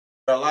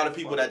There are a lot of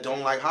people that don't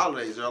like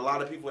holidays. There are a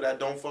lot of people that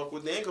don't fuck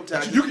with the income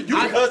tax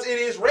because it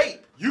is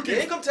rape.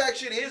 The income tax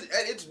shit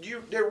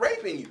they're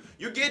raping you.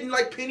 You're getting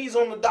like pennies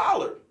on the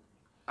dollar.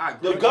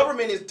 The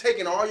government is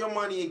taking all your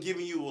money and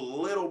giving you a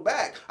little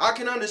back. I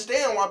can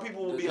understand why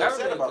people will be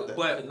upset about that.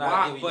 But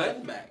not giving you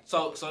nothing back.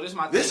 So this is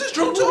my thing. This is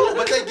true too,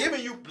 but they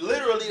giving you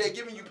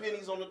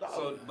pennies on the dollar.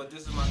 So, but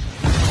this is my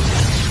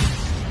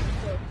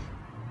thing.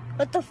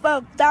 What the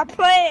fuck? Stop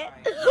playing.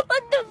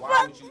 What the fuck?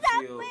 Why would you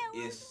feel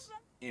it's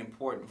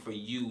important for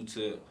you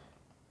to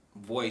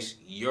voice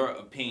your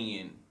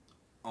opinion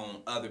on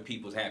other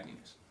people's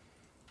happiness?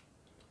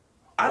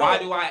 Why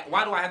do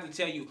I have to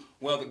tell you?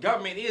 Well, the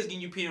government is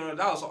getting you penny on the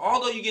dollar. So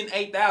although you're getting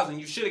 8,000,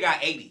 you should have got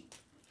 80.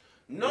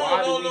 No.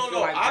 I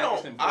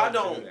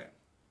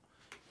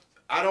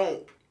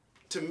don't.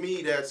 To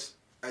me, that's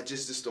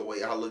just the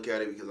way I look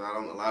at it because a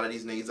lot of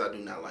these niggas I do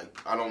not like.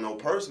 I don't know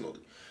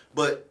personally,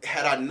 but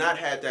had I not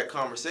had that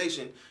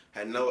conversation,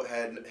 had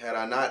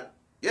I not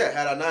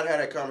had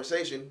that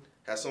conversation,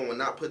 had someone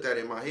not put that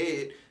in my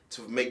head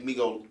to make me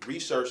go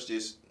research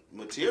this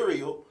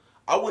material,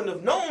 I wouldn't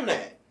have known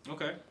that.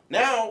 Okay.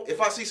 Now,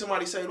 if I see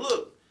somebody say,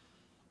 look,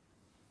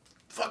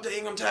 fuck the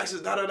income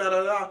taxes,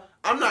 da-da-da-da-da,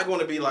 I'm not going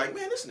to be like,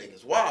 man, this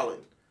nigga's wildin'.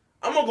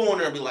 I'm going to go in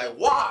there and be like,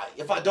 why?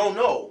 If I don't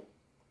know.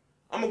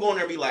 I'm going to go in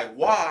there and be like,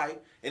 why?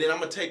 And then I'm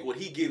going to take what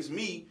he gives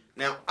me.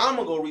 Now, I'm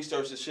going to go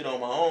research this shit on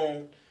my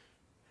own,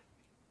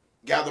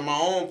 gather my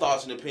own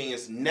thoughts and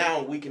opinions.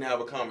 Now we can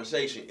have a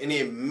conversation. And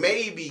then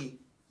maybe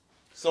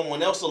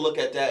someone else will look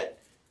at that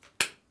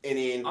and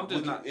then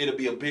it'll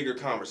be a bigger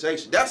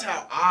conversation. That's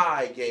how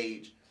I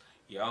gauge.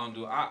 Yeah, I don't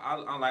do.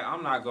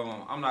 I'm not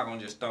gonna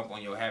just stomp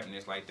on your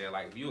happiness like that.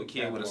 Like if you a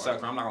kid with a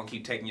sucker, I'm not gonna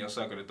keep taking your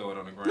sucker to throw it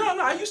on the ground.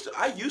 No, I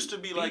used to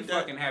be like that.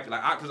 Fucking happy,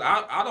 like because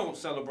I don't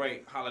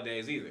celebrate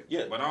holidays either.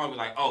 Yeah. But I don't be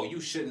like, oh,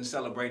 you shouldn't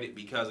celebrate it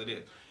because of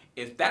this.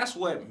 If that's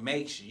what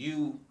makes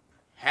you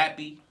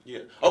happy.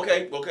 Yeah.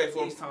 Okay.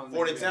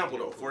 For example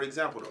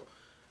though,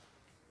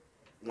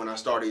 when I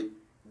started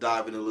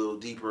diving a little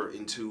deeper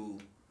into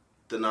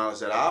the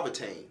knowledge that I've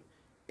attained,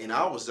 and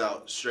I was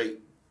out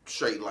straight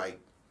like.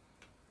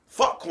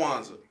 Fuck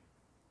Kwanzaa.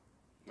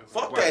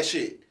 Fuck that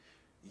shit.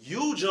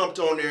 You jumped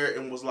on there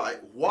and was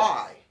like,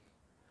 why?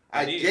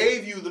 I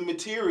gave you the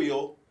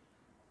material.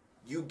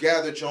 You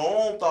gathered your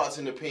own thoughts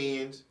and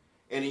opinions.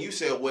 And then you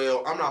said,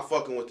 well, I'm not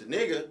fucking with the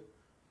nigga,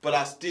 but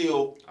I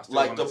still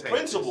like the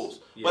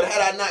principles. Yeah. But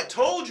had I not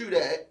told you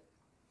that.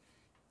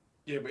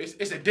 Yeah, but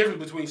it's a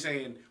difference between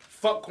saying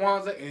fuck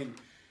Kwanzaa and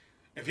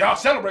if y'all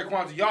celebrate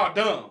Kwanzaa, y'all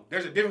dumb.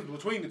 There's a difference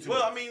between the two.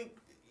 Well, I mean,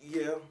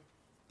 yeah.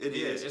 It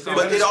is,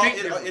 but it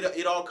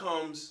all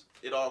comes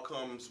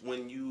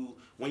when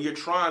you're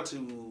trying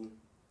to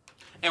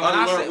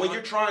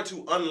you're trying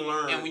to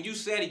unlearn. And when you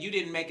said it, you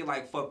didn't make it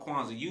like fuck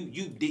Kwanzaa. You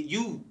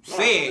said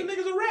the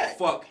nigga's a rat.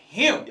 Fuck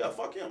him. Yeah,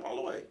 fuck him all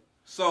the way.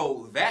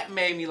 So that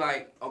made me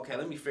like, okay,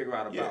 let me figure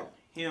out about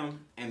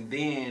him and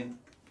then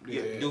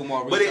do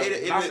more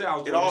research.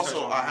 But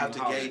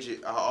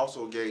I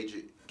also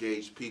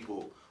gauge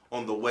people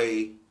on the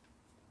way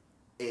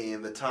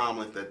and the time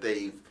length that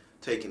they've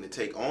taken to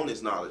take on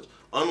this knowledge,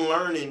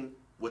 unlearning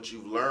what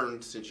you've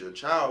learned since your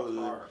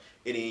childhood,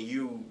 and then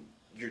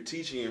you're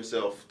teaching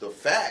yourself the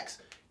facts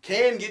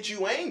can get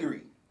you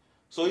angry.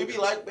 So you be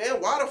like, man,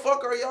 why the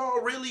fuck are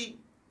y'all really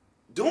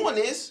doing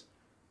this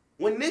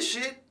when this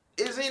shit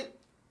isn't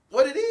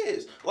what it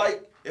is?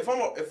 Like if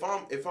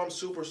I'm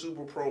super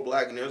pro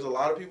black, and there's a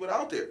lot of people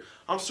out there,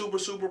 I'm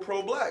super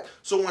pro black.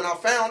 So when I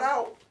found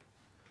out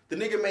the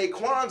nigga made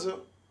Kwanzaa.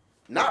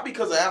 Not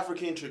because of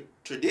African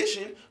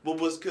tradition, but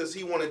was because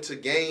he wanted to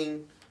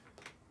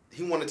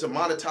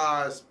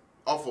monetize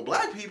off of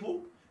black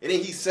people. And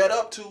then he set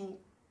up to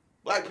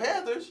Black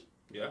Panthers.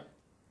 Yeah.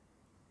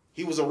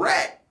 He was a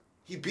rat.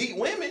 He beat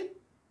women.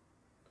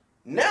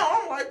 Now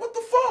I'm like, what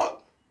the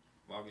fuck?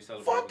 Why are we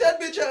celebrating? Fuck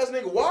that bitch ass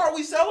nigga. Why are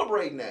we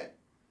celebrating that?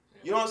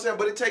 You know what I'm saying?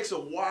 But it takes a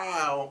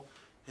while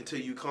until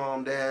you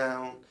calm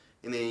down.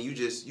 And then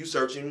you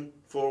searching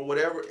for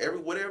whatever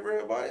everybody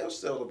else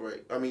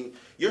celebrate. I mean,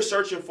 you're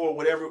searching for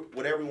what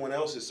everyone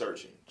else is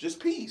searching.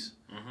 Just peace.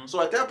 Mm-hmm. So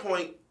at that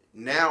point,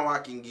 now I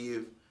can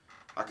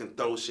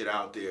throw shit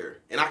out there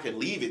and I can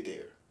leave it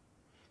there.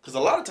 Cause a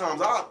lot of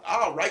times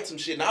I'll write some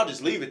shit and I'll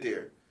just leave it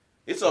there.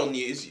 It's up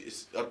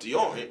to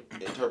your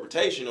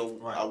interpretation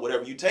of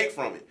whatever you take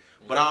from it.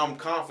 But I'm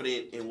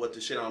confident in what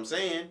the shit I'm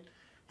saying.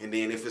 And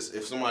then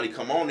if somebody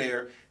come on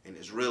there and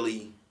it's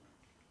really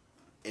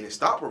and it's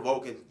thought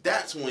provoking,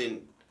 that's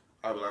when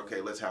I'll be like,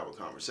 okay, let's have a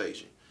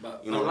conversation.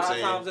 But you know a what I'm lot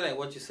saying? of times it ain't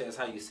what you say, it's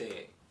how you say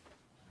it.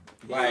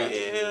 Like,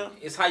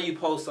 it's how you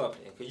post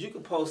something. Because you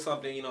can post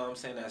something, you know what I'm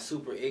saying, that's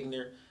super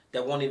ignorant,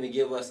 that won't even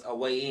give us a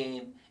way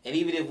in. And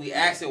even if we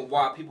ask it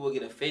why, people will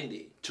get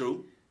offended.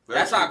 True.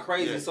 That's how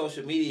crazy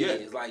social media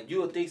is. Like,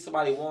 you'll think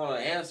somebody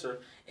want an answer,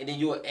 and then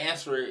you'll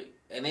answer it,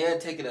 and they'll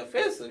take it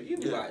offensive.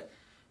 You'll be like,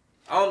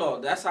 I don't know.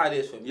 That's how it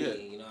is for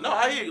me. You know? No,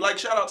 I hear you. Like,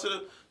 shout out to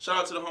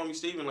the homie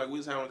Steven. Like, we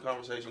was having a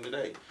conversation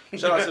today.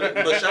 Shout out to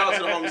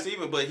the homie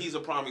Steven, but he's a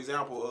prime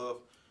example of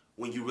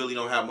when you really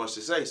don't have much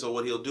to say. So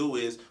what he'll do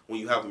is, when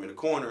you have him in the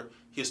corner,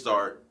 he'll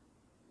start,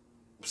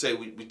 say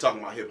we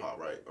talking about hip hop,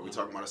 right? Or we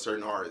talking about a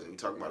certain artist and we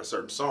talking about a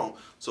certain song.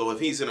 So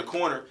if he's in a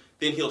corner,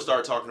 then he'll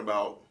start talking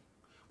about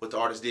what the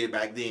artist did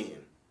back then.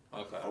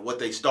 Okay. Or what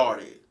they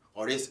started.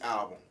 Or this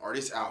album. Or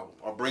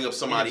bring up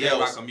somebody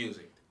else. Like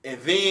music. And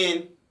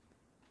then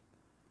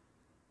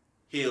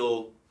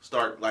he'll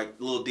start like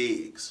little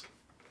digs.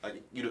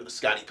 Like, you know,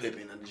 Scottie Pippen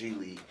in the G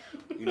League.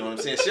 You know what I'm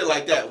saying? Shit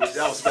like that. Which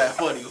that was bad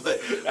funny.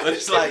 But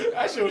it's like,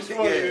 That shit was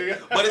funny. yeah.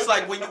 But it's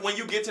like when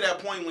you get to that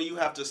point when you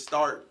have to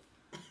start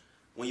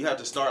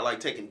like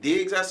taking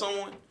digs at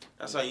someone,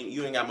 that's how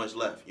you ain't got much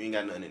left. You ain't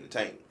got nothing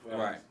entertaining.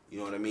 Right. You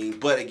know what I mean?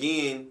 But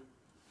again,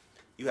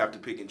 you have to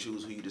pick and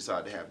choose who you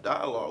decide to have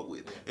dialogue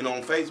with. And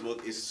on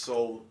Facebook, it's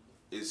so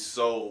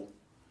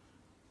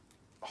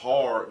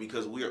hard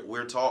because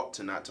we're taught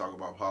to not talk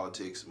about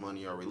politics,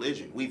 money, or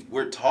religion.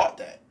 We're taught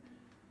that.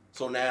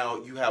 So now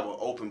you have an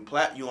open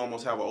you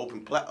almost have an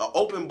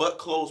open but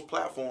closed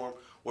platform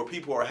where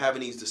people are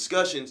having these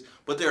discussions,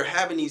 but they're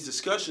having these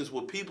discussions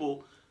with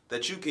people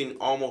that you can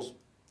almost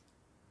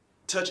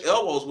touch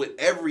elbows with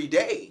every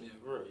day. Yeah,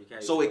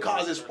 right. So it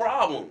causes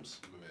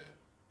problems.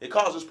 It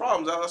causes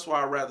problems. That's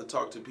why I'd rather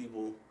talk to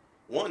people,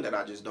 one, that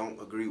I just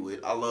don't agree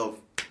with.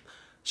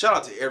 Shout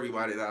out to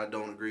everybody that I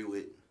don't agree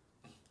with.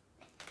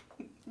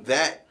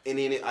 That, and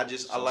then I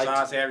like. Shout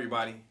out to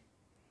everybody.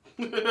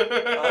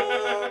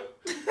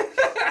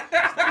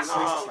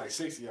 Like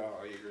 6 of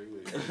y'all you agree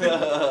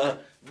with.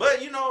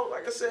 But, you know,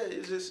 like I said,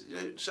 it's just,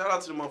 shout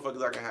out to the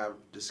motherfuckers I can have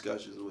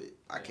discussions with.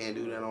 I can't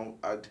do that on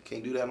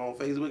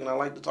Facebook, and I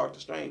like to talk to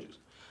strangers.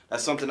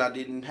 That's something I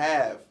didn't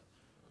have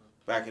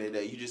back in the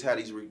day. You just had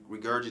these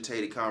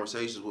regurgitated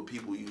conversations with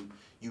people you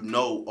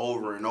know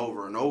over and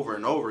over and over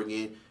and over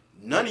again.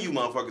 None of you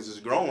motherfuckers is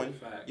growing.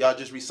 Fact. Y'all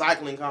just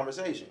recycling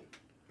conversation.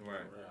 Right.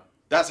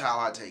 That's how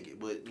I take it.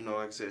 But, you know,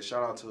 like I said,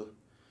 shout out to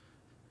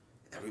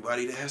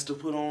everybody that has to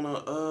put on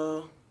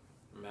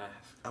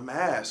a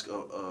mask,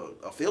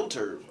 a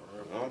filter.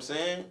 You know what I'm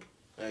saying?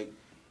 Like,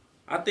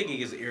 I think it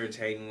gets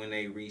irritating when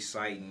they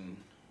reciting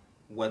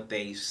what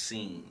they've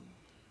seen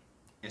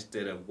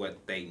instead of what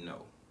they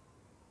know.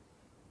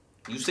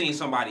 You seen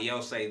somebody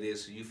else say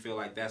this, so you feel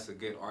like that's a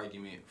good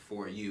argument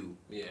for you.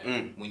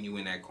 Yeah. When you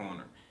in that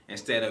corner,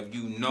 instead of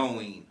you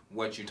knowing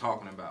what you're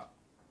talking about.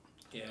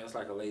 Yeah, it's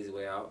like a lazy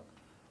way out.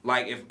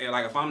 Like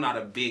if I'm not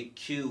a big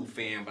Q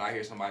fan, but I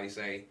hear somebody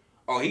say,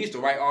 "Oh, he used to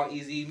write all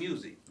Eazy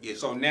music." Yeah.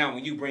 So now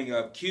when you bring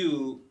up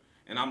Q,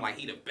 and I'm like,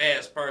 he the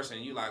best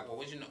person, you like, well,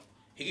 what you know?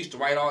 He used to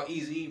write all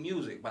Eazy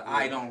music, but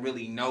I don't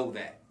really know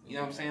that. You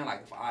know what I'm saying?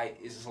 Like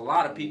it's just a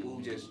lot of people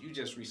who just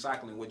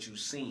recycling what you've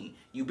seen.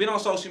 You've been on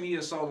social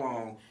media so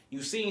long,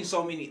 you've seen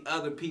so many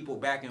other people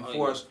back and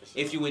forth.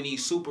 Yeah, If you in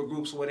these super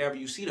groups or whatever,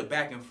 you see the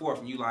back and forth,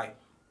 and you like,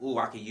 ooh,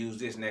 I could use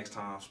this next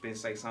time.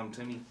 Spence say something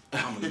to me,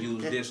 I'm gonna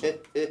use this one.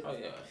 Oh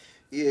yeah.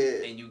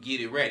 yeah. And you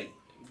get it ready,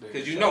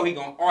 because you know he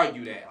gonna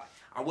argue that. Like,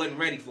 I wasn't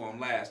ready for him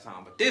last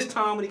time, but this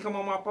time when he come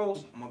on my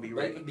post, I'm gonna be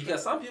ready.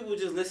 Because some people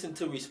just listen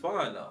to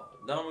respond though.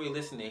 Don't really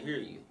listen to hear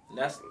you. And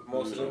that's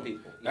most of them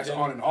people. That's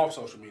on and off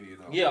social media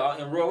though. Yeah,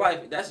 in real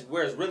life, that's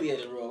where it's really at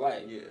in real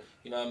life. Yeah.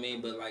 You know what I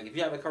mean? But like, if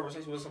you have a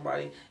conversation with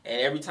somebody,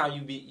 and every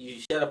time you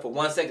shut up for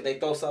 1 second, they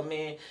throw something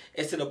in,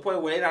 it's to the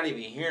point where they're not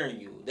even hearing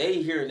you.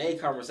 They hearing their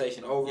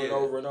conversation over and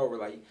over and over.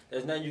 Like,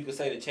 there's nothing you can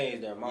say to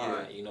change their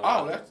mind. Yeah. You know?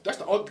 Oh, that's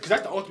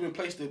the ultimate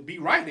place to be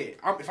right at.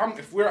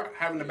 If we're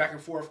having the back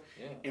and forth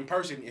in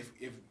person,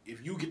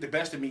 if you get the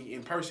best of me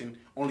in person,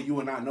 only you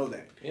and I know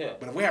that. Yeah.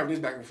 But if we're having this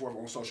back and forth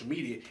on social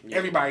media,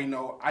 everybody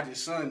know I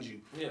just sunned you.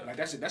 Yeah. Like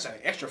that's an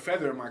extra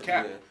feather in my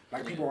cap. Yeah.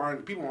 Like people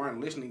aren't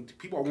listening.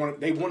 People want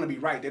to be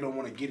right. They don't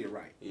want to get it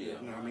right. Yeah. You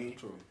know what I mean?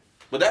 True.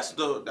 But that's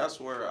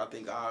where I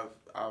think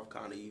I've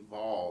kind of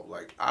evolved.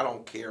 Like, I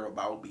don't care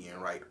about being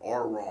right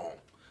or wrong.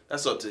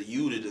 That's up to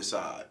you to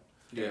decide.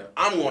 Yeah.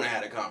 I'm going to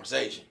have a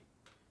conversation.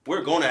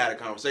 We're going to have a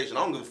conversation.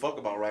 I don't give a fuck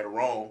about right or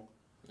wrong.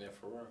 Yeah,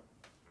 for real.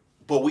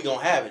 But we going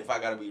to have it. If I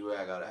got to be the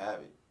bad guy to have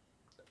it,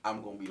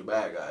 I'm going to be the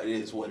bad guy. It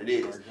is what it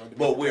is.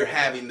 But we're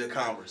having the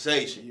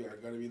conversation. You are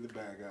gonna be the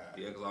bad guy.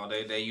 Yeah, because all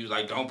day they use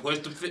like, don't push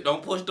the post,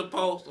 don't push the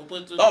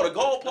Oh, the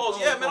goalpost.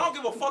 Yeah, man, I don't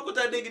give a fuck what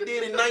that nigga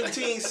did in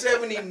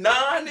 1979.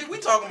 Nigga, we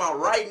talking about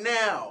right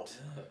now.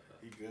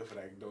 He good for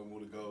that. Don't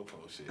move the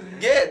goalpost shit.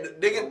 Yeah,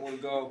 Don't nigga. want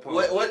to go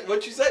post.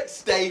 What you say?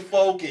 Stay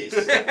focused.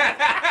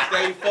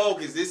 Stay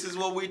focused. This is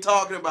what we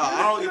talking about.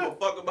 I don't give a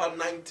fuck about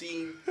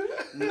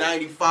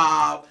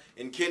 1995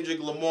 and Kendrick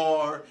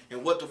Lamar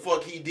and what the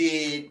fuck he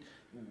did.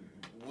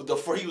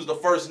 He was the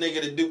first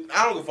nigga to do.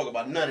 I don't give a fuck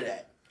about none of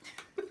that.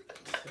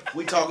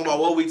 We talking about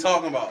what we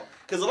talking about.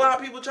 Because a lot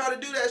of people try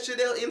to do that shit.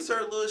 They'll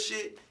insert little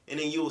shit, and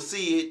then you'll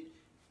see it,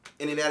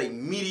 and then that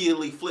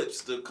immediately flips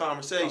the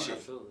conversation. Oh,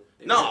 absolutely.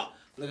 Nah.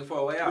 Looking for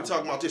a way out. We're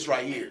talking about this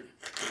right here.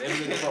 They're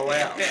looking for a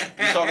way out.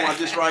 We're talking about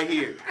this right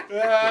here.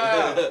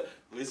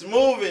 It's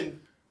moving.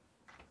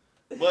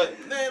 But,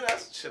 man,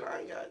 that's shit I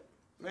ain't got.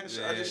 Man,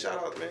 I just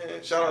shout out,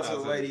 man. Shout out to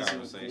the ladies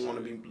who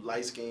want to be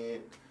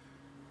light-skinned.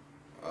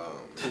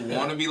 Who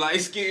want to be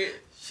light skinned?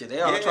 Shit,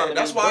 they all trying to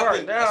that's be why dark I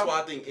think now. that's why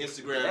I think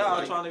Instagram. They all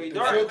like, trying to be the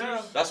dark filters.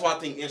 now. That's why I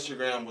think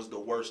Instagram was the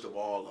worst of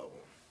all of them.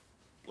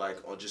 Like,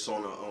 or just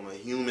on a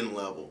human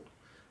level,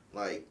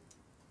 like.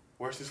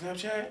 Worse than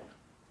Snapchat?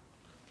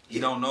 He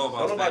don't know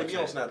about Don't nobody Snapchat. be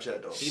on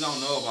Snapchat though. He don't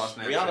know about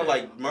Snapchat. Rihanna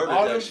like murdered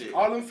All that them, shit.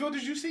 all them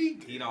filters you see,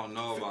 He don't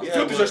know about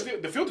Yeah, the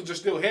filters are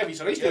still heavy,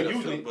 so they still the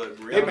using it. but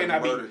Rihanna They may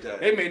not murdered be. that.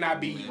 They may not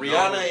be.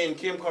 Rihanna and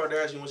Kim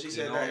Kardashian when she He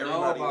said don't that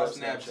know everybody about loves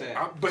Snapchat.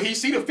 Snapchat. But he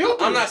see the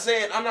filters. I'm not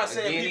saying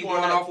Again, he people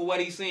going are not. off of what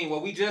he's seen.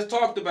 What we just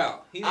talked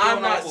about. He's I'm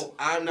going not- off of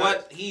I'm not-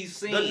 what he's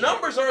seen. The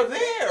numbers are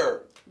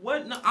there.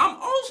 What? No, I'm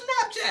on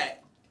Snapchat.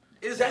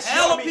 It's That's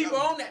hella what I mean. people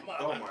on that motherfucker.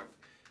 Oh my.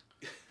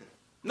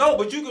 No,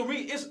 but you can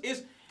read.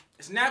 It's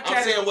Snapchat.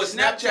 I'm saying what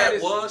Snapchat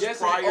is was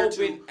just prior as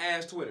open to-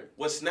 as Twitter.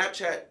 What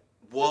Snapchat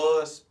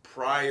was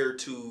prior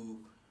to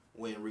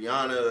when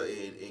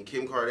Rihanna and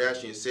Kim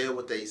Kardashian said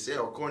what they said,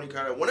 or Kourtney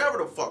Kardashian, whatever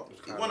the fuck,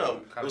 one of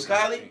them. It was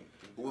Kylie.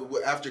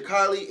 After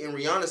Kylie and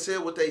Rihanna said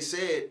what they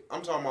said,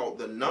 I'm talking about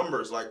the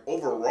numbers, like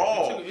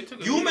overall. It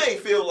took a You hit. may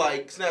feel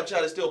like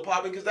Snapchat is still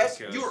popping because that's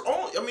Because- your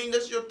own. I mean,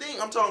 that's your thing.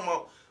 I'm talking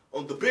about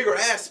on the bigger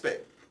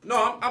aspect.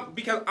 No,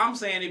 because I'm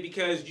saying it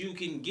because you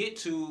can get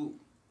to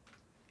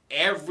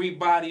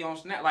everybody on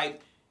Snap.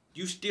 Like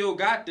you still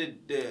got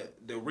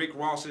the Rick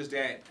Rosses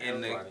that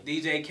and Everybody.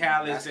 the DJ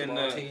Khaled's and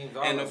Basketball teams,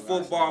 all and the of them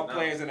football now.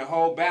 players and the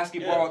whole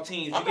basketball Yeah.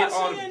 teams. You I'm get not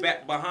all saying- the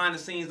behind the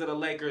scenes of the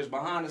Lakers,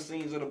 behind the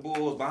scenes of the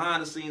Bulls,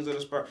 behind the scenes of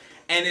the Spurs,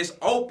 and it's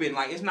open.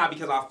 Like it's not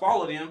because I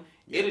follow them.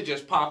 It'll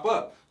just pop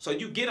up. So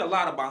you get a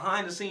lot of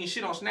behind the scenes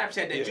shit on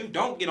Snapchat that you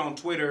don't get on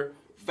Twitter,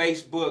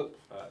 Facebook,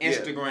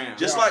 Instagram.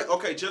 Just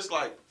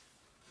like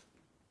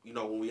you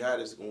know when we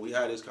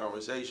had this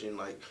conversation,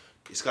 like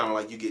it's kind of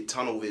like you get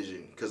tunnel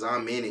vision because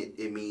I'm in it.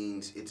 It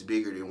means it's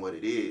bigger than what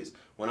it is.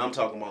 When I'm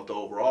talking about the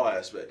overall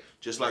aspect,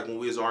 just like when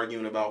we was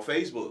arguing about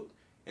Facebook,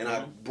 and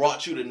I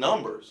brought you the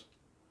numbers,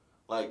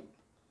 like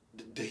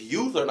the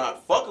youth are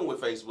not fucking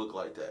with Facebook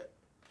like that.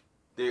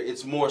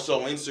 It's more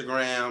so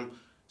Instagram,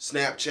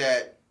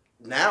 Snapchat,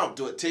 now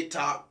do it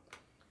TikTok,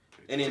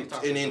 and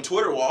then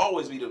Twitter will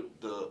always be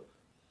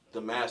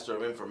the master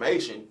of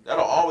information.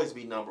 That'll always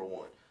be number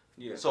one.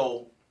 Yeah.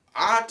 So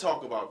I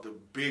talk about the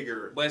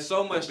bigger. But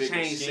so much bigger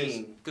changed since,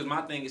 scheme. because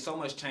my thing is so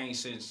much changed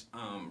since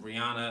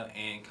Rihanna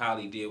and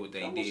Kylie did what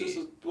they That was did.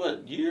 just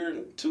what,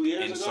 year, 2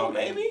 years And ago, so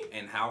maybe?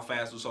 and how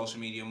fast will social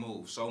media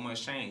move? So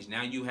much change.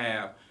 Now you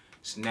have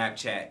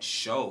Snapchat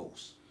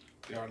shows.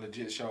 There are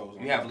legit shows.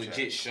 On You have Snapchat.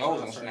 legit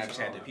shows on Snapchat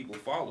that people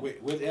follow.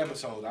 with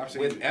episodes. I've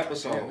seen With it.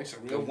 episodes. Damn, it's a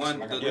real, The one-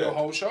 like a the- real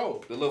whole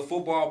show. The little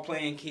football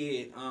playing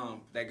kid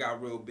that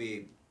got real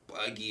big,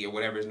 Buggy or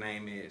whatever his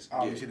name is.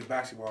 Oh, you see the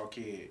basketball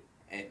kid.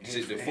 And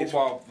His- the his-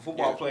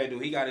 football player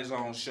dude, he got his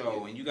own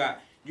show, and you got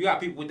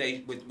people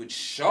with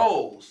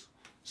shows.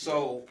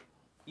 So,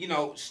 you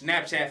know,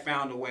 Snapchat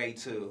found a way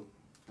to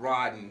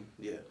broaden.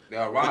 Yeah.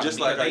 Broaden just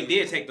like because how they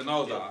you- did take the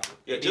nose off.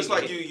 Yeah, They just did.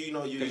 like you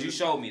Because you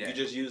showed me that. You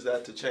just use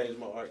that to change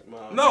my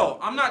argument. No,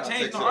 I'm not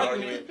changing the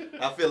argument.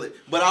 I feel it,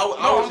 but I No, was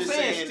I'm just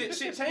saying saying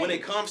shit when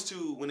it changes.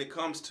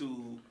 comes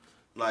to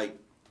like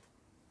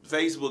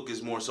Facebook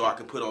is more so I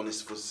can put on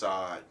this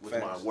facade with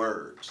Facts. my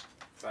words,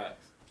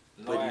 Facts.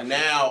 No but action.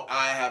 now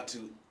I have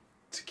to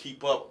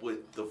keep up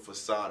with the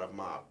facade of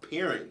my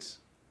appearance.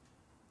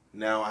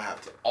 Now I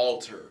have to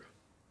alter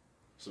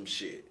some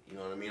shit. You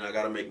know what I mean? I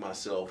got to make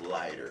myself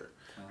lighter.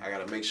 I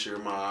got to make sure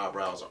my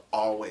eyebrows are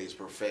always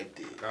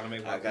perfected. Gotta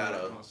make I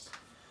gotta,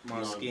 my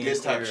you know, skin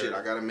this type of clear. shit.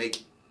 I gotta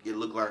make it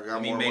look like I got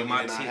Let me more make money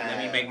my than I teeth. Let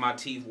me have. make my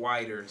teeth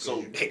whiter.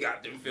 So they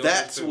got them filters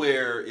That's too.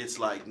 where it's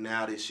like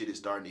now this shit is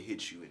starting to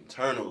hit you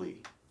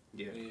internally.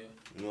 Yeah. You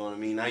know what I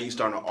mean? Now you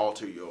starting to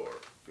alter your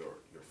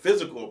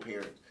physical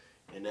appearance,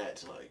 and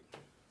that's like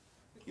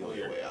you're on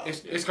your way out.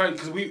 It's crazy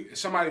because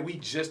somebody we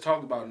just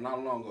talked about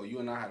not long ago. You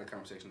and I had a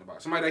conversation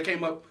about somebody that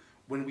came up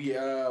when we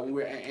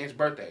were at Aunt's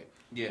birthday.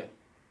 Yeah.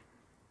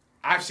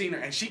 I've seen her,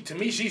 and to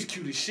me she's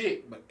cute as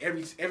shit. But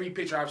every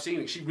picture I've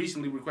seen, she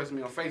recently requested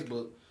me on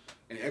Facebook,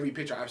 and every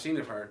picture I've seen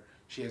of her,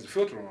 she has a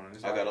filter on.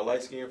 It's I like, got a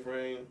light skin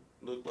frame.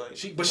 Look like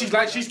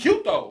she's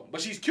cute though.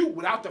 But she's cute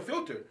without the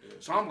filter. Yeah.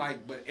 So I'm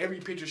like, but every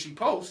picture she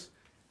posts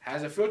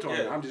has a filter on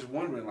it. I'm just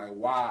wondering, like,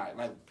 why?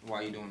 Like, why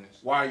are you doing this?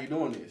 Why are you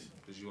doing this?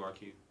 Because you are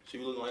cute. She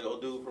be looking like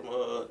old dude from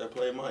that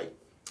played Mike.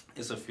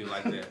 It's a feel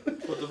like that.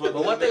 What the fuck?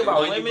 But one thing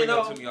about Like you women bring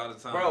up though, to me all the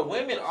time. bro,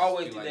 women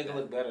always Feel think like they can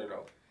that. look better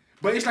though.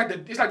 But it's like the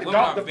Women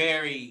dog, are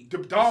very the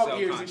dog ears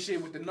and self-conscious.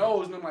 shit with the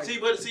nose, and I'm like, See,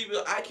 but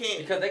I can't.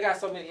 Because they got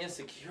so many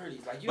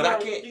insecurities. Like you, But I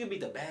know, can't- you can be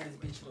the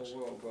baddest bitch in the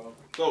world,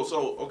 bro.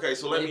 So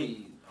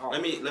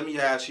let me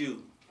ask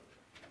you,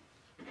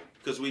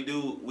 because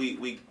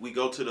we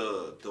go to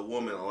the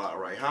woman a lot,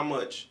 right? How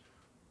much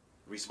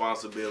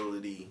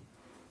responsibility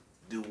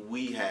do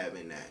we have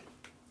in that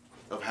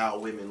of how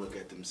women look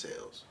at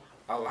themselves?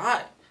 A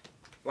lot.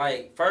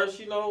 Like first,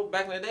 you know,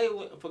 back in the day,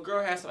 if a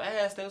girl had some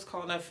ass, they was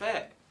calling that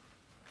fat.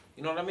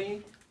 You know what I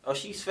mean? Oh,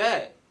 she's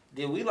fat.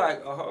 Then we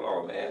like, oh, hold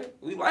on, man.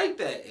 We like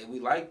that, and we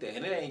like that,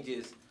 and it ain't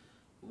just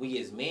we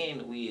as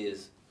men. We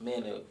as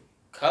men of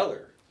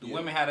color. Do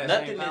women have that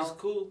Nothing same power? is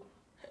cool.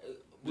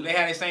 Do they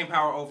have the same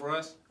power over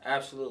us?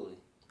 Absolutely.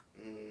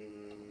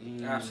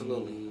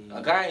 Absolutely.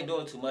 A guy ain't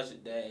doing too much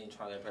that ain't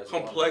trying to impress a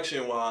woman.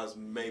 Complexion wise,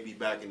 maybe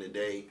back in the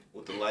day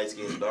with the light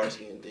skin, dark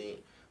skin thing,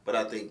 but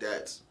I think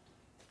that's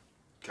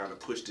kind of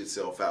pushed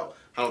itself out.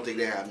 I don't think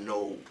they have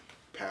no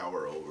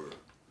power over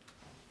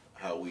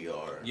how we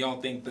are. You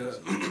don't think the?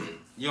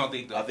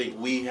 I think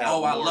we have.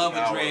 Oh, I more love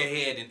power. a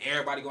dreadhead, and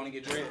everybody gonna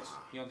get dreads.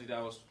 You don't think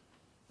that was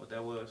what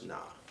that was? Nah.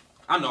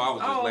 I know I was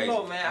just I don't lazy.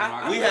 know,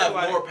 man. We have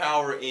more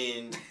power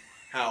in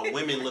how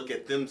women look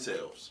at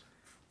themselves.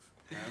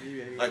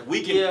 Like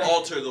we can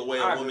alter the way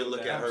a woman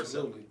look at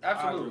herself.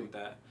 I agree with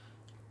that.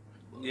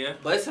 Yeah.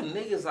 But there's some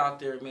niggas out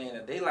there, man,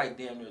 that they like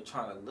damn near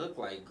trying to look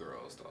like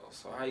girls, though.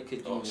 So how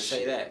could you even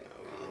say that?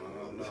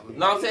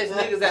 No, I'm saying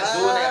it's niggas that's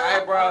doing their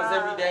eyebrows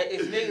every day.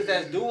 It's niggas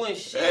that's doing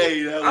shit.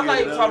 Hey, I'm not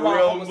even talking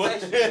about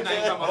homosexuals. You're not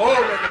even talking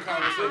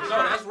about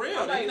no, that's real.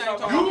 I'm not You're even not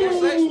talking talking about about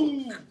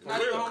homosexuals.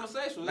 Not even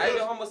homosexuals. Not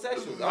even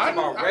homosexuals. I'm talking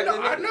about regular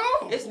niggas. I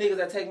know. It's niggas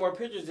that take more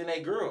pictures than they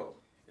girl.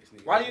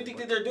 Why do you think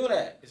that they're doing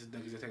that? It's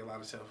niggas that take a lot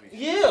of selfies.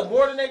 Yeah,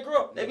 more than they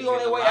girl. They be on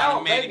their way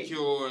out, baby.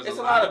 Manicures, It's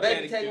a lot of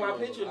baby taking my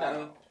picture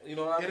now. You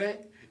know what I mean?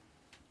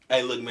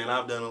 Hey, look, man,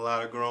 I've done a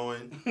lot of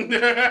growing. Oh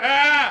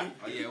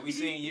yeah, we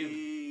seen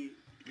you.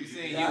 We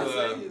seen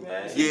you.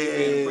 Man.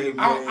 Yeah.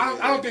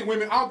 I don't think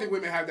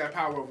women have that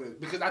power over it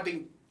because I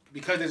think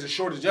because there's a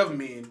shortage of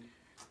men,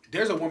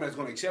 there's a woman that's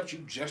going to accept you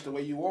just the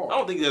way you are. I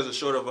don't think there's a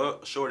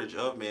shortage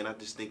of men. I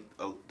just think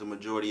the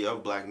majority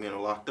of black men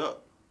are locked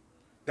up.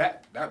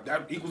 That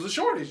equals a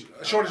shortage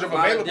of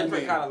available different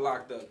men. kind of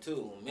locked up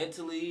too,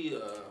 mentally,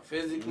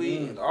 physically,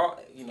 and all.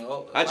 You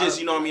know. I just,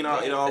 you know, what I mean,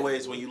 it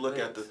always when you look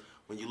at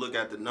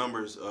the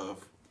numbers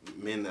of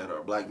men that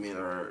are black men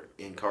are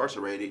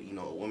incarcerated, you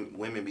know,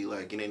 women be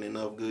like, it ain't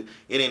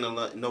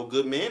no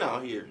good men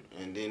out here.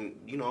 And then,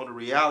 you know, the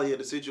reality of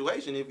the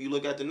situation, if you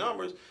look at the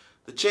numbers,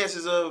 the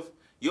chances of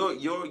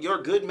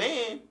your good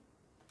man,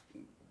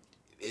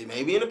 it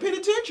may be in a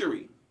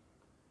penitentiary.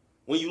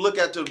 When you look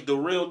at the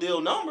real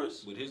deal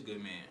numbers. With his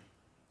good man.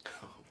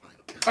 Oh my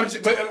God.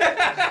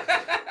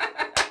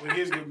 With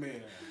his good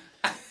man.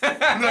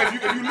 No, if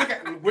you look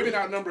at women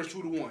outnumbers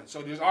 2-1,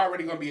 so there's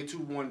already gonna be a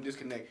 2-1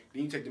 disconnect.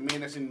 Then you take the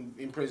man that's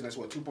in prison. That's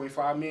what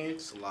 2.5 million.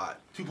 It's a lot.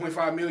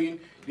 2.5 million.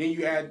 Then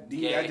you add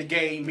the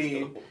gay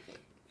men.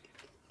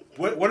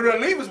 What do they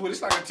leave us with?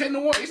 It's like a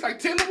 10-1. It's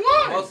like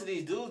 10-1. Most of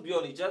these dudes be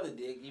on each other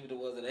dick, even the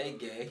ones that ain't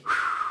gay.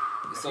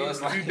 So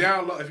it's like if you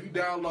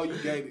down low, you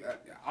gay.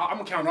 I'm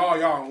gonna count all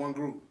y'all in one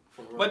group.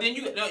 But then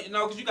you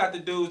know, because you got the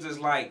dudes that's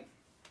like,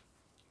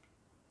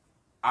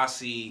 I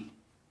see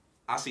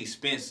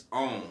Spence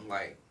on,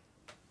 like,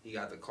 he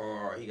got the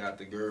car, he got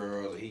the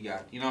girl, he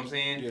got, you know what I'm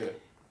saying? Yeah.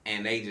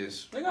 And they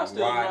just They got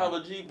still drive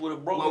a Jeep with a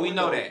broken Well, we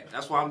know window. that.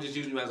 That's why I'm just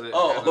using you as a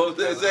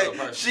say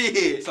person.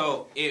 shit.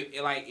 So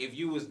if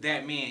you was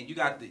that man, you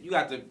got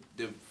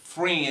the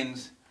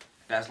friends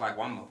that's like,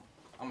 well,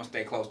 I'm gonna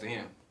stay close to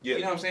him. Yeah.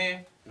 You know what I'm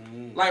saying?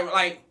 Mm-hmm.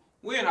 Like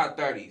we're in our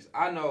 30s.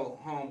 I know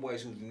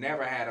homeboys who've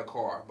never had a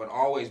car, but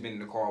always been in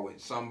the car with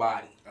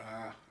somebody.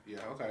 Yeah,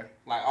 okay.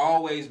 Like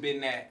always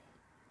been that.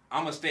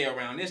 I'm gonna stay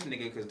around this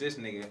nigga because this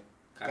nigga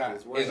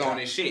is on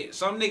his shit.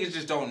 Some niggas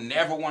just don't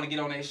never want to get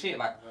on their shit.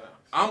 Like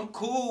I'm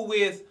cool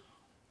with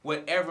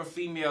whatever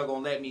female gonna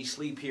let me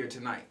sleep here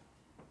tonight.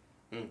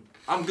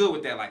 I'm good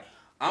with that. Like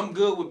I'm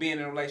good with being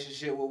in a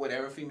relationship with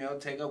whatever female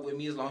take up with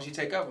me as long as she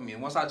take up with me.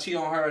 And once I cheat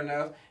on her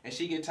enough and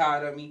she get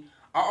tired of me,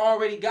 I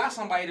already got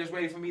somebody that's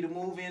ready for me to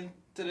move in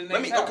to the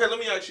next house. Okay, let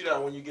me ask you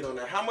that when you get on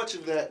that. How much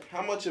of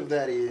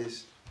that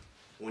is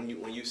when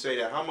you say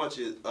that, how much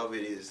of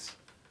it is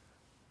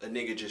a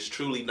nigga just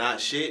truly not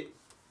shit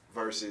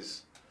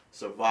versus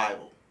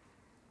survival?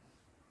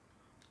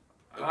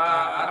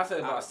 I said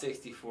about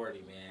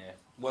 60-40, man.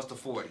 What's the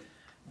 40?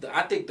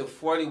 I think the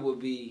 40 would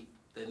be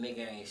the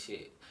nigga ain't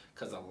shit.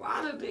 Because a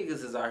lot of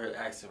niggas is out here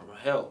asking for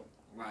help.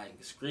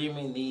 Like,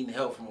 screaming, needing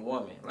help from a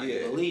woman. Like,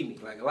 believe me.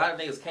 Like, a lot of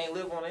niggas can't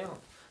live on their own.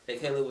 They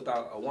can't live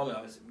without a woman.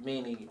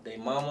 Meaning, they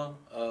mama,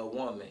 a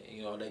woman,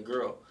 you know, they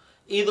girl.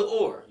 Either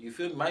or. You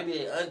feel me? Might be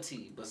their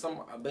auntie, but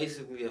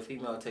basically a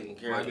female taking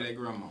care of them. Might be their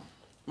grandma.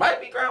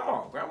 Might be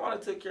grandma. Grandma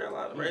that took care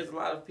of raised a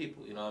lot of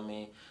people, you know what I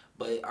mean?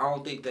 But I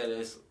don't think that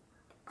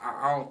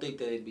I don't think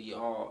that it'd be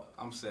all.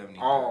 I'm 70.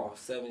 All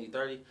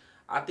 70-30.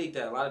 I think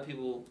that a lot of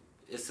people,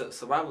 it's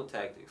survival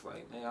tactics.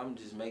 Like, man, I'm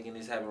just making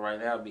this happen right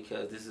now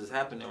because this is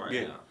happening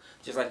right now.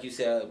 Just like you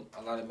said,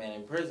 a lot of men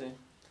in prison,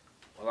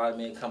 a lot of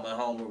men coming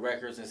home with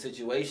records and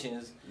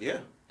situations. Yeah.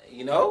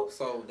 You know,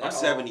 so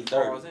that's I'm 70-30.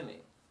 falls in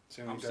it.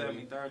 I'm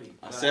 70-30.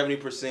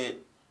 70%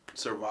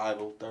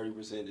 survival,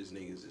 30% is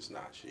niggas is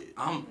not shit.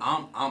 I'm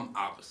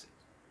opposite.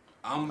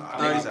 I'm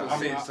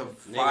 30%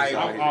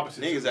 survival.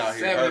 Niggas out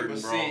here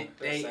hurting, bro. 70%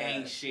 they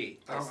ain't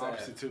shit. I'm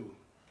opposite too.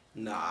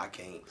 Nah, I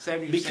can't.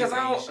 70% Because they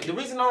ain't shit. the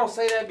reason I don't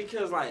say that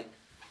because like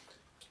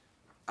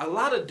a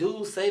lot of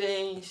dudes say they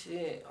ain't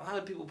shit. A lot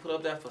of people put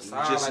up that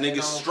facade. Just like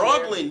niggas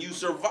struggling, you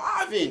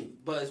surviving.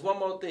 But it's one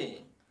more thing.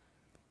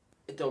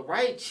 If the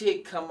right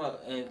chick come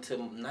up into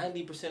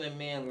 90% of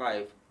men's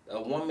life,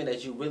 a woman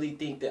that you really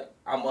think that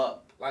I'm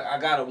up, like I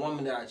got a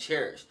woman that I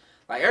cherish,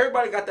 Like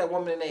everybody got that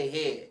woman in their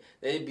head.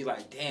 They'd be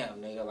like, damn,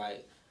 nigga,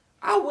 like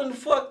I wouldn't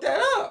fuck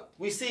that up.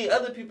 We see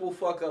other people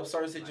fuck up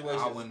certain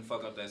situations. I wouldn't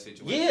fuck up that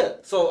situation. Yeah,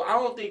 so I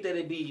don't think that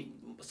it'd be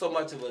so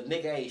much of a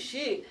nigga ain't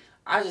shit.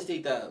 I just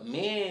think that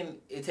men,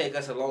 it take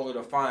us a longer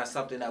to find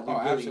something that we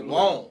really absolutely.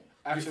 want.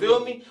 Absolutely. You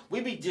feel me?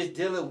 We be just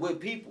dealing with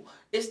people.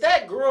 It's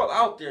that girl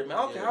out there, man.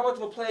 I don't care how much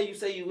of a player you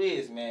say you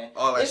is, man.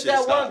 All that it's shit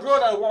that stops. one girl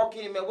that walk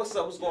in, man. What's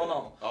up? What's going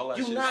on? All that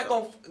You shit not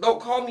stops. don't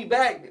call me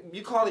back.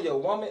 You calling your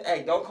woman?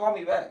 Hey, don't call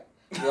me back.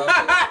 You know what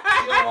I'm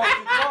saying? You don't want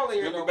to call her.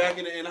 Remember back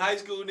in high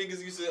school,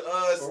 niggas used to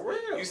For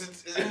real.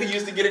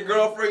 used to get a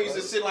girlfriend, used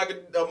to sit like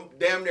a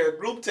damn near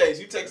group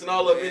text. You texting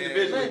all of them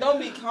individually. Man,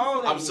 don't be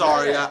calling I'm me,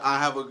 sorry, man. I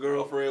have a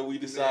girlfriend. We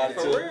decided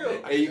For to.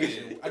 real. Hey,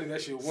 you I did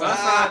that shit once.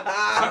 Sunshine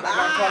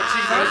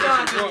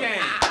I just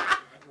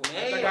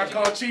came. got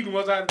caught cheating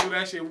once. I had to do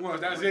that shit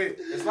once. That's it.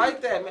 It's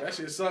like that, man. That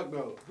shit sucked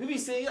though. We be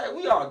seeing, like,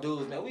 we all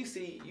dudes, man.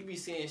 You be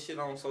seeing shit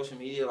on social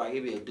media, like,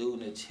 it be a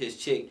dude and his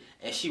chick,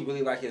 and she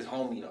really like his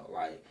homie, though.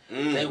 Like,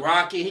 they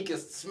rock it, he can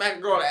smack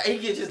a girl, he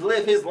can just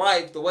live his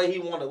life the way he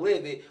want to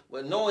live it,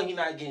 but knowing he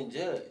not getting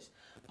judged.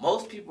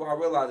 Most people, I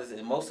realize this,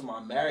 and most of my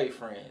married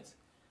friends,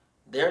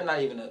 they're not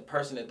even a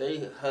person that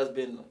their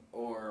husband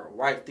or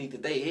wife think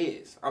that they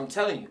is. I'm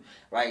telling you.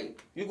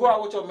 Like, you go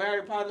out with your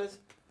married partners,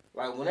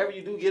 like, whenever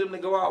you do get them to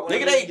go out, Nigga,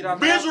 you they get out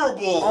the house,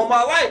 miserable. on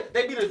my life,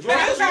 they be the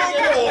drunkest nigga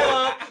in the Miserable.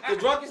 club. The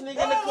drunkest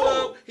nigga in the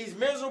club. He's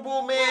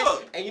miserable, man.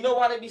 Look. And you know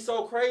why they be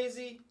so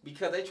crazy?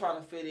 Because they trying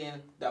to fit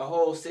in the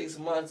whole 6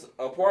 months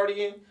of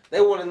partying.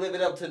 They want to live it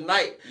up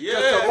tonight. Yeah.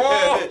 'Cause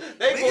tomorrow,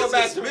 they Niggas going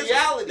back is to miserable.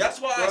 reality.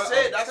 That's why I Bruh,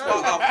 said. I'm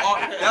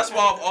telling you. That's why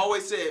I've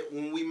always said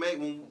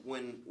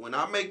when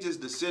I make this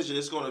decision,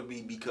 it's gonna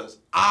be because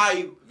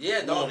I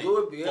don't want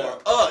do it it, yeah.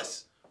 for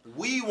us.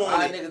 We want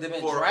lot it of niggas that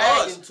been for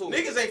dragged us. into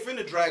it. Niggas ain't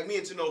finna drag me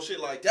into no shit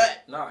like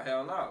that. Nah,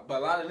 hell no. But a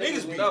lot of niggas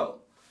Niggas we be- know.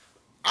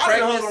 I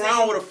done hung Pregnancy.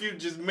 around with a few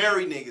just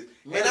married niggas,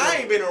 and I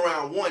ain't been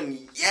around one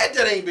yet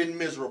that ain't been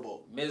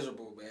miserable.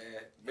 Miserable, man.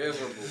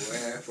 Miserable,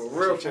 man. For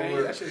real, for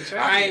real. That shit changed.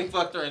 I ain't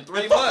fucked her in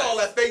 3 And months. fuck all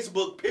that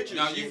Facebook picture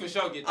No, shit. you for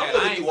sure get I'm that.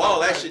 gonna I ain't do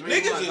all fucked that her shit. in 3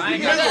 Niggas months. is I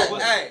ain't got no miserable.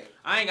 pussy. Hey.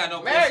 I ain't got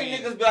no Married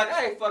pussy. niggas be like,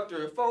 I ain't fucked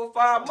her in 4 or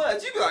 5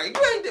 months. You be like,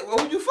 you ain't, well,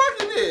 who you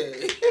fucking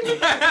is?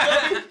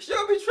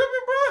 She'll be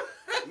tripping, bro.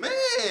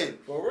 Man,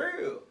 For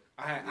real.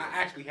 I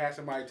actually had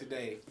somebody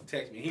today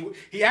text me.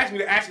 He asked me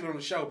to ask it on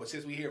the show, but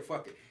since we here,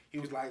 fuck it. He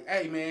was like,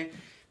 "Hey man,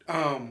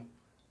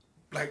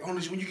 like on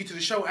this, when you get to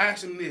the show,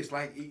 ask him this.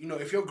 Like, you know,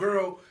 if your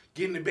girl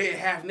get in the bed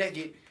half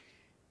naked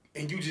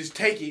and you just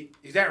take it,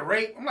 is that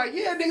rape?" I'm like,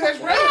 "Yeah, nigga, that's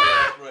rape."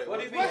 right. What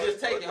if you just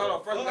take it? Hold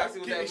on, first we gotta see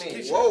what that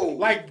means. Whoa.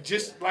 Like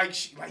just like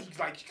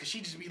cause she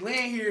just be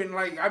laying here and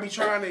like I be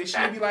trying to, and she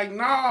be like,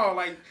 "Nah,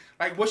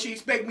 like what she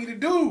expect me to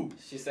do?"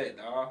 She said,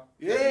 nah.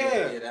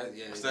 Yeah.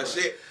 That's that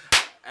shit.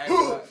 Hey,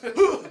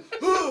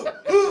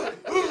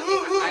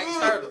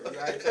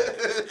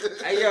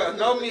 hey, yo,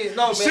 no means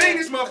no, man. Sing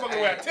this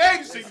motherfucker when I tell you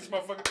to sing this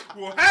motherfucker.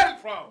 We won't have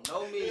this problem.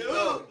 No means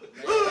no.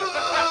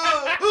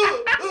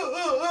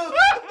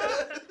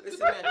 Listen,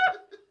 man.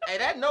 Hey,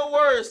 that no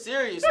word is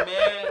serious,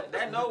 man.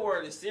 That no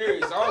word is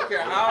serious. I don't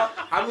care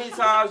how many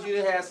times you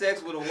done had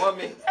sex with a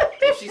woman.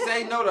 If she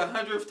say no the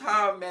 100th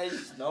time, man, you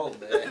just know,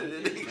 man.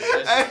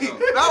 Hey,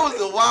 that was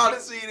the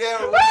wildest scene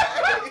ever. On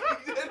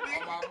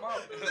my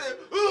mama.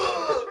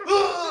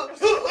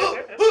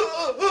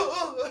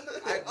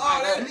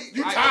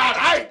 You tired,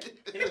 Ike?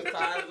 He was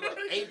tired of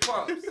 8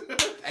 pumps.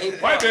 8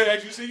 White pumps. man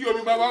actually see you on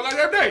me my mouth like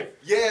that day.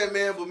 Yeah,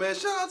 man, but man,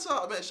 shout out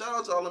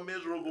to all the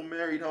miserable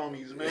married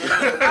homies, man.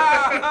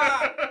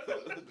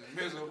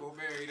 Miserable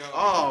married on.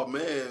 Oh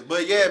man,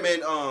 but yeah, man,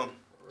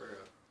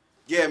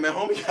 yeah, man,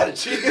 homie gotta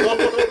chill.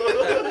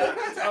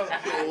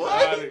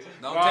 What?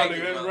 Don't Nah, take nigga,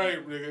 it, that's brother.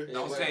 rape, nigga.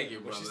 Don't take it,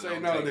 When brother. she say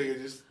Don't no, take it.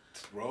 nigga, just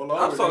roll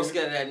over. I'm so nigga.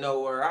 scared of that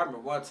no word. I remember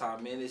one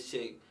time, man, this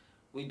chick,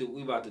 we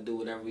about to do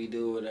whatever we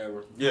do,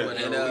 whatever. Yeah.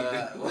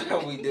 And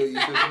whatever we do, you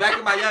feel me? Back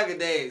in my younger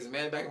days,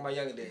 man. Back in my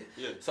younger days.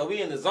 Yeah. So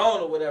we in the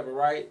zone or whatever,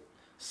 right?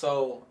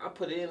 So I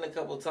put it in a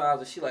couple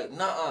times, and she like,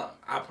 nah,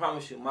 I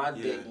promise you, my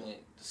dick went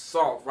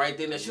soft right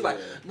then. And she like,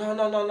 no.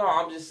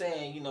 I'm just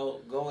saying, you know,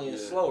 go in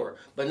slower.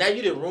 But now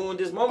you done ruined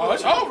this moment. Oh,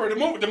 it's over. The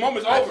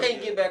moment's I over.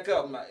 can't get back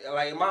up.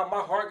 Like my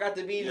heart got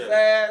to beat Yeah.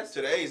 fast.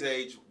 Today's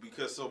age,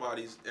 because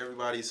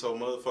everybody's so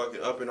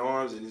motherfucking up in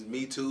arms and it's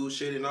Me Too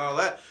shit and all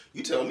that.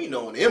 You tell me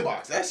no in the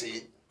inbox, that's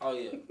it. Oh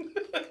yeah.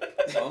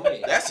 Oh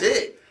man. That's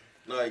it.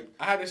 Like,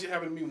 I had that shit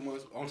happen to me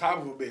once on top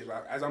of a bitch.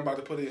 Like, as I'm about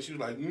to put it in, she was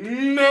like,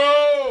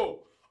 "No,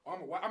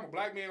 I'm a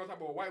black man on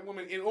top of a white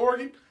woman in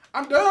Oregon.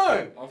 I'm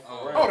done." Oh,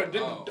 for real.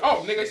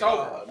 Nigga, it's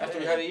over. That's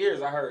 300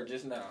 years. I heard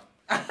just now.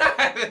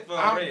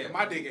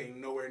 My dick ain't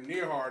nowhere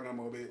near hard no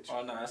more, bitch.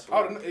 Oh no, that's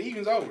Oh, real. the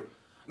even's over.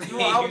 You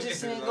know, I was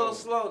just saying go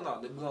slow. No,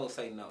 they're gonna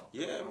say no.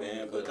 yeah,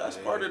 man, but that's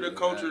part of the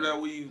culture that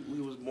we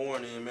was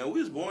born in, man.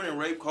 We was born in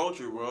rape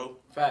culture, bro.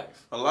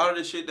 Facts. A lot of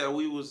the shit that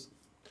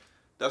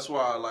that's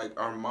why, like,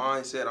 our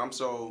mindset, I'm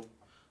so,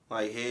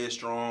 like,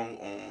 headstrong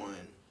on,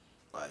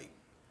 like,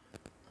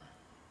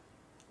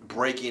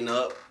 breaking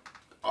up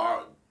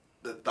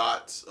the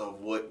thoughts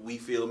of what we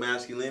feel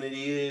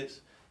masculinity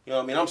is You know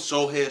what I mean? I'm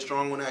so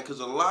headstrong on that because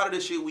a lot of the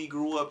shit we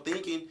grew up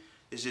thinking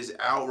is just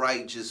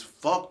outright just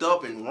fucked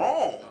up and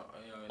wrong.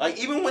 Like,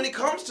 even when it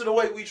comes to the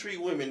way we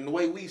treat women, the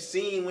way we've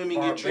seen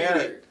women get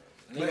treated.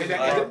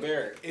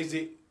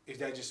 Is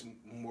that just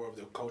more of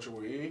the culture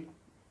we're in?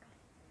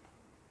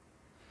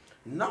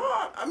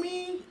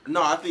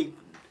 I think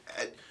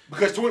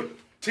because 10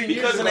 years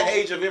because ago, in the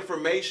age of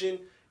information,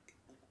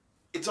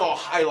 it's all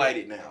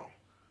highlighted now.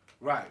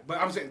 Right, but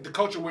I'm saying the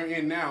culture we're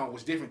in now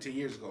was different 10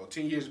 years ago.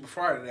 10 years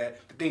prior to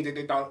that, the things that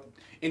they thought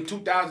in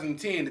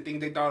 2010, the things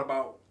they thought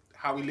about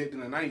how we lived in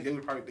the 90s,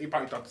 they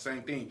probably thought the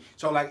same thing.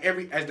 So like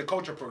as the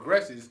culture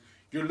progresses,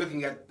 you're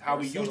looking at how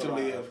we used to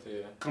live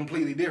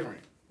completely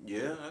different.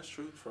 Yeah, that's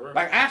true. For real.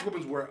 Like ass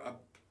whoopings were.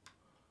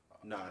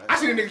 I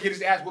seen a nigga get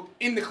his ass whooped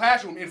in the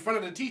classroom in front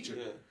of the teacher.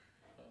 Yeah.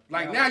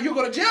 Like now you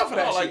go to jail for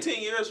that. Like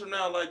 10 years from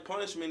now, like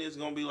punishment is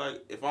gonna be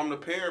like, if I'm the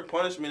parent,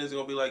 punishment is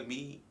gonna be like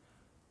me,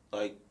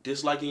 like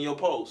disliking your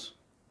post.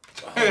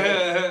 For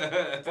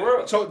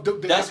real. So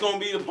that's gonna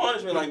be the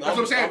punishment. Like that's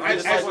what I'm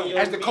saying.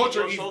 As the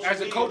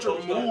culture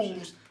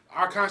moves,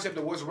 our concept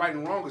of what's right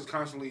and wrong is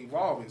constantly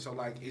evolving. So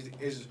like,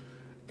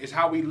 is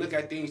how we look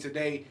at things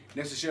today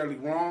necessarily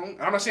wrong?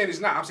 And I'm not saying it's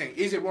not. I'm saying,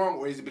 is it wrong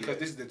or is it because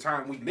this is the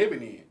time we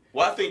living in?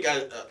 Well, I think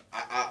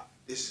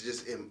this is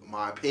just in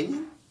my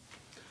opinion.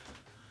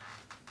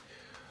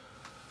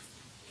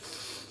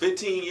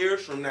 15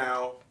 years from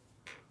now,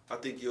 I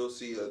think you'll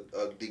see a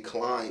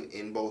decline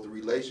in both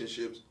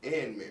relationships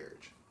and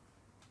marriage.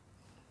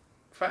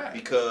 Fact.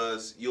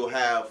 Because you'll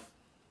have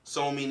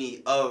so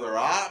many other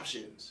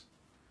options.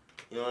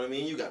 You know what I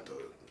mean? You got the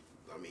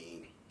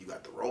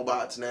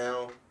robots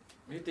now.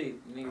 You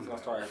think niggas gonna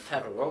start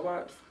tapping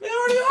robots? They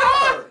already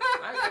are.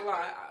 I ain't gonna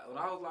lie. When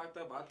I was locked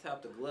up, I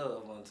tapped a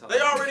glove one time. They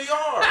already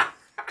are.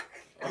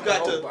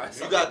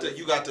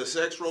 You got the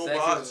sex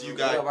robots. You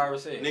got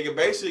nigga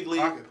basically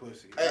at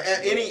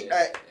any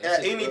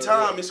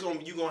time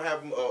you gonna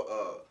have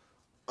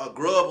a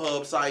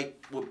Grubhub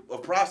site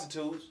of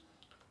prostitutes.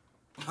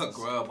 A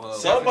Grubhub.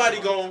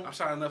 Somebody gonna. I'm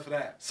sorry enough for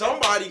that.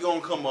 Somebody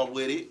gonna come up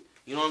with it.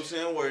 You know what I'm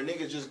saying? Where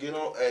niggas just get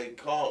on a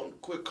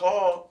quick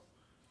call.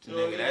 You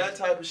know, that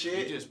type of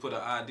shit. You just put an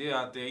idea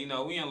out there. You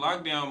know, we in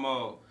lockdown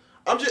mode.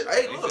 I'm just,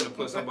 hey, they look. finna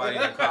put somebody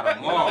in the car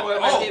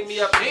tomorrow. Hit me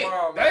up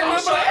tomorrow. That ain't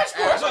nothing but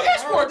escort. That's an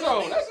escort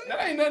though.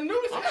 That ain't nothing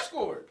new. It's an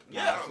escort.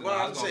 Yeah, but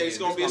I'm saying it's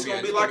gonna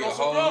be like on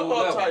some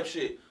Grubhub type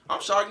shit.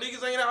 I'm shocked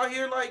niggas ain't out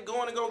here like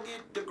going to go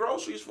get the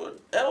groceries for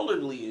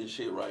elderly and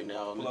shit right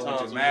now. Pull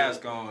up with your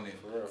mask on and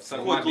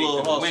suck my dick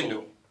through the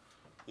window.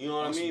 You know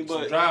what I mean?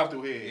 But drive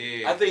through here.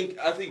 Yeah. I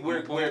think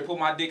we're pull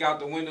my dick out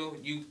the window.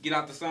 You get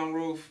out the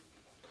sunroof.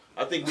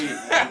 I think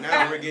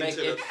we're getting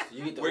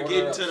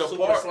to the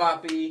super part.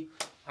 Sloppy.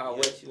 How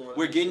wet you want?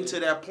 We're getting to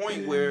that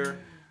point where,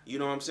 you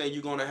know what I'm saying,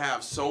 you're gonna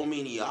have so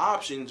many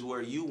options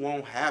where you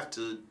won't have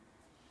to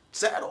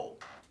settle.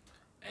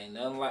 Ain't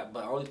nothing like,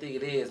 but the only thing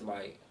it is,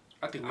 Mike.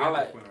 I think we're at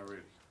that point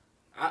already.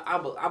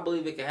 I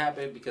believe it can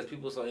happen because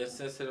people are so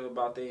insensitive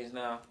about things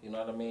now. You know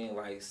what I mean?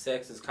 Like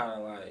sex is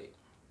kind of like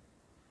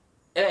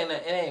it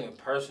ain't even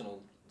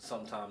personal.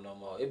 Sometime no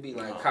more. It'd be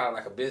like kind of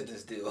like a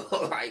business deal.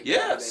 Like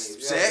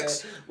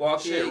sex,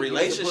 walk in,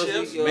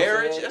 relationships,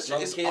 marriage.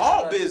 It's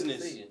all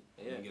business.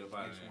 Yeah,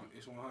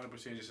 it's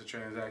 100% just a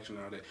transaction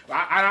all day.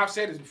 I've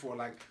said this before.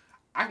 Like,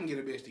 I can get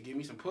a bitch to give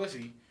me some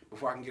pussy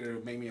before I can get her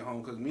to make me a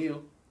home cooked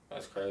meal.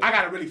 That's crazy. I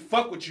gotta really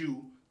fuck with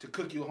you to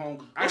cook you a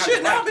home. Well,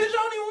 shit, now bitch, I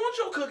don't even want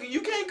your cooking.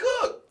 You can't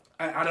cook.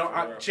 I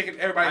don't. Chicken.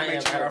 Everybody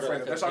makes chicken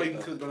Alfredo. That's all you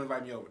can cook. Don't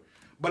invite me over.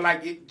 But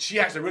like, she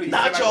has to really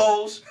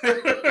nachos.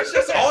 It's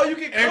just all you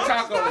can cook. And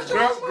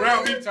tacos,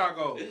 ground beef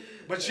tacos.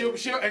 But she'll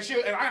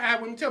and I have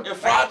women tell me and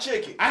fried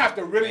chicken. I have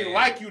to really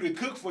like you to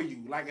cook for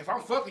you. Like if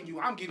I'm fucking you,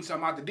 I'm getting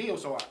something out the deal.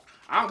 So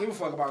I don't give a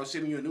fuck about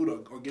sending you a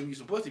noodle or giving you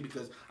some pussy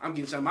because I'm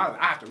getting something out of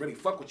it. I have to really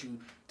fuck with you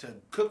to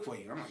cook for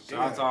you. I'm like, damn.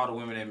 Shout out to all the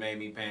women that made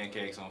me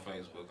pancakes on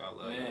Facebook. I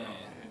love it.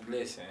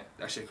 Listen,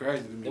 that shit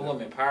crazy to me. The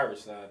women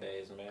pirates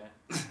nowadays, man.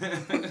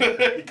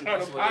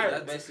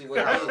 That's basically what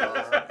it is.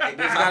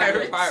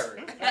 Bitch pirate.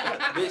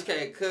 Bitch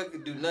can't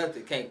cook, do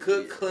nothing. Can't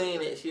cook,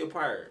 clean it. She a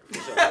pirate. For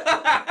sure.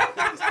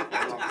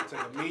 Take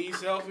a mean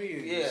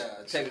selfie.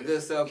 And take a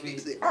good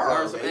selfie.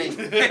 Learn some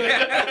English.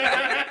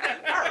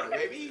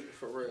 Baby.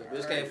 For real.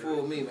 Bitch can't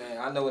fool me, man.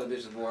 I know when a bitch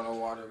is born on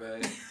water,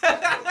 man.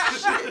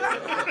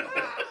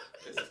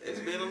 It's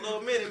been a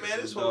little minute,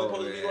 man. This was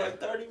supposed to be like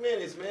 30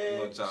 minutes,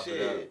 man.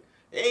 Shit.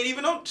 Ain't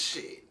even no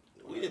shit.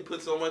 We didn't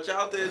put so much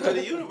out there to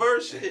the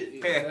universe.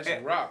 Shit. That's a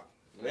rock.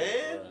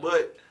 Man,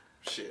 but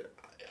shit.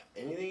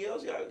 Anything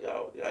else?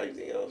 Y'all got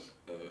anything else?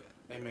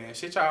 Hey man,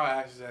 shit y'all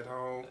asses at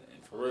home.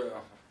 For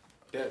real.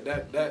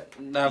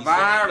 The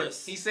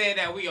virus. He said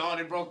that we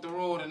already broke the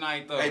rule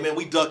tonight, though. Hey man,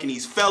 we ducking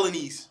these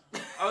felonies.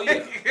 Oh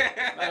yeah.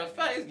 Matter of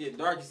fact, it's getting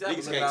dark.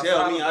 Niggas can't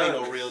tell me I ain't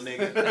no real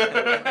nigga.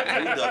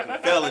 We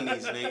ducking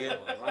felonies, nigga.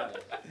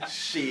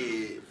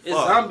 Shit. It's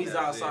zombies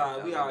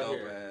outside. We out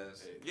here.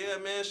 Yeah,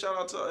 man. Shout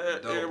out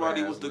to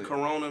everybody with the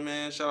corona,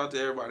 man. Shout out to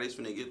everybody that's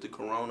finna get the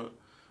corona.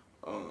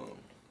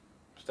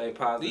 Stay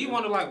positive. Do you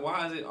wonder, like,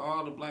 why is it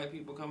all the black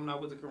people coming out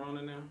with the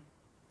corona now?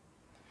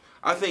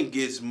 I think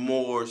it's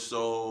more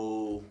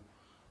so.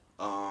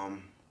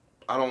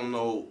 I don't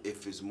know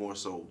if it's more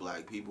so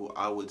black people.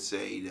 I would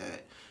say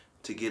that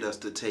to get us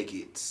to take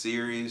it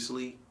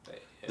seriously,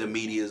 the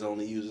media is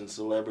only using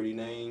celebrity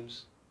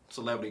names.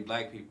 Celebrity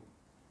black people.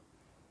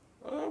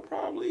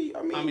 Probably.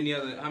 I mean, how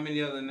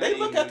many other names? They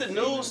look at the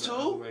news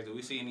too. Do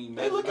we see any?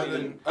 They look at.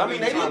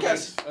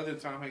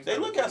 They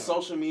look at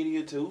social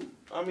media too.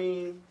 I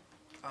mean.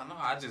 I know.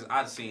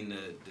 I seen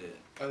the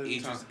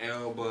Idris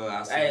Elba.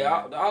 I seen Hey,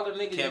 all the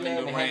niggas Kevin you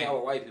name Durant. hang out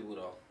with white people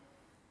though.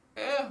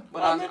 Yeah,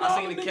 but I mean, I all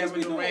seen the the niggas Kevin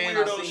be doing Durant.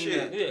 weirdo I seen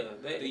shit. the Yeah,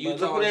 the Utah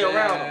Utah look who they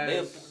around them.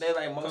 Jazz. They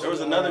like most. There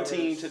was another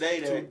team today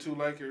that two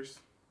Lakers.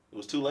 it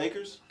was 2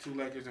 Lakers. 2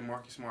 Lakers and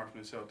Marcus Smart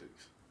from the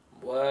Celtics.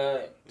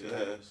 What?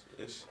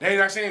 Yes. They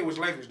not saying it was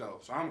Lakers though,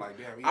 so I'm like,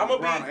 damn. I'm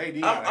not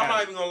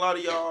not even gonna lie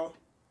to y'all.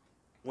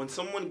 When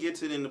someone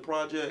gets it in the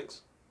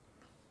projects,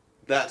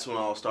 that's when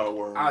I'll start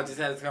worrying. I just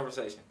had this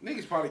conversation.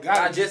 Niggas probably got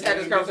it. I just had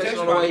this conversation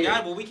on the way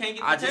here. But we can't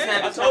get. I just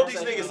had I this told these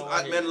conversation niggas, on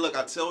the way man, here. look,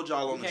 I told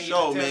y'all on the Can't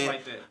show, get the test man.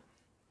 like that.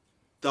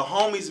 The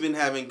homie's been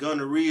having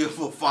gonorrhea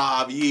for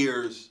 5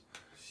 years.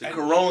 The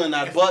corona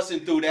not busting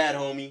through that,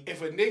 homie.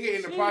 If a nigga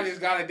in the projects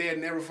got it, they'll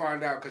never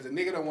find out because the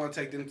nigga don't want to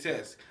take them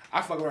tests.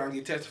 I fuck around and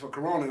get tested for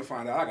corona and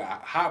find out I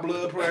got high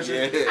blood pressure,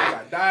 Yeah. I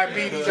got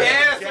diabetes,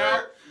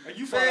 Cancer. and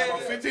you find out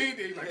about 15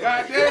 things. Like,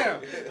 goddamn.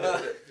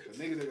 The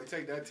niggas that gonna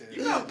take that test.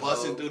 You not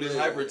busting through this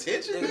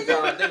hypertension, Niggas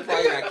nigga.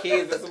 probably got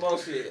kids and some more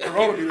shit.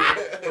 Corona be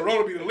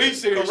the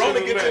least serious. Corona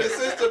shit get on to the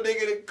system,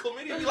 nigga. The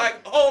chlamydia be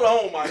like, hold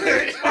on, my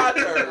nigga. It's my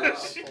turn.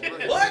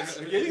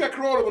 What? Yeah, you got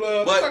corona,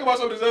 but let's talk about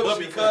some of this other But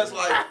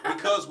shit.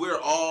 because we're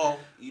all,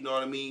 you know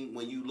what I mean?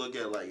 When you look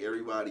at like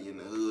everybody in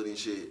the hood and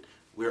shit,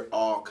 we're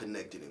all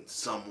connected in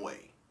some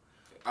way.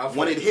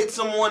 When it hits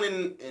someone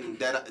in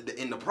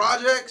the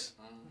projects,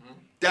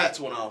 that's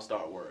when I'll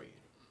start worrying.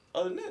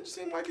 Other than that, it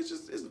seems like it's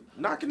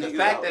knocking The niggas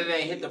fact out. that it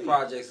ain't hit the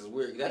projects is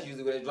weird. That's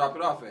usually where they drop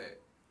it off at.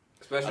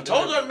 Special I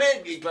told delivery.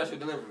 y'all, man, Special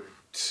delivery.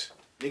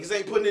 niggas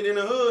ain't putting it in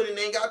the hood and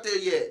they ain't got there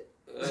yet.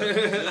 You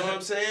know what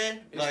I'm saying?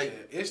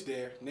 It's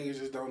there. Niggas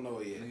just don't know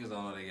it yet. Niggas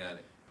don't know they got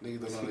it.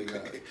 Niggas don't know they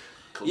got it.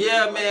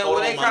 Yeah, man. Hold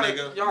Well, they on, my kind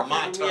nigga. of y'all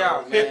My freaking me turn.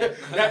 out, man.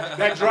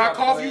 That dry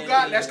cough you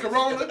got, that's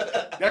corona.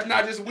 That's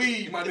not just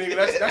weed, my nigga.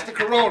 That's the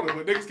corona,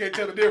 but niggas can't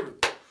tell the difference.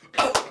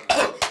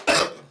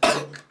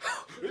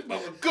 This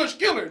motherfucker Kush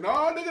killer. No,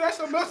 nigga, that's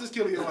something else that's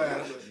killing your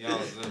ass. Y'all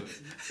good.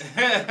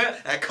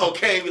 That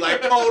cocaine be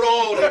like,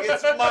 hold on, nigga,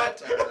 it's my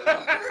turn.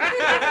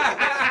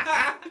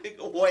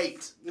 Nigga,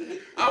 wait.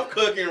 I'm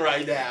cooking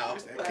right now.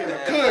 That killing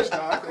Kush,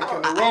 dog. That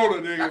killing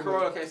corona, nigga. That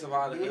corona can't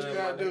survive the What you hood.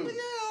 gotta man. do?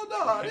 Hell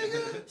no,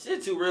 nigga.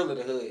 Shit too real in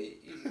the hood.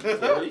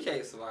 You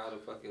can't survive the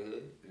fucking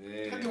hood. I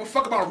don't give a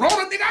fuck about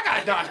Rona, nigga. I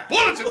gotta dodge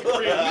bullets in the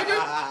crib, nigga.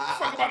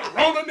 Fuck about the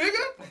Rona,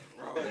 nigga.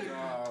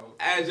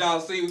 As y'all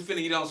see, we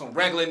finna get on some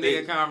regular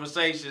nigga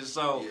conversations.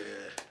 So Yeah.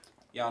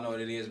 y'all know what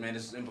it is, man.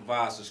 This is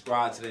Improvized.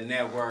 Subscribe to the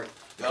network.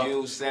 Yup.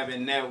 View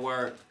 7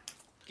 Network.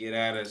 Get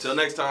at us. Till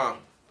next time.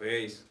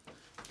 Peace.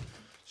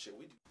 Shit,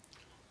 we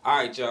All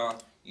right,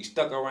 y'all. You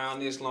stuck around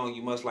this long,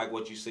 you must like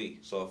what you see.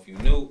 So if you're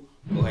new,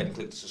 go ahead and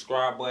click the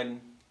subscribe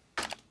button.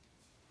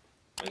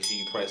 Make sure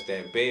you press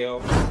that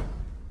bell.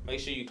 Make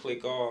sure you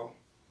click all.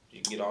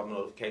 You can get all the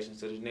notifications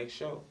to the next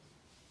show.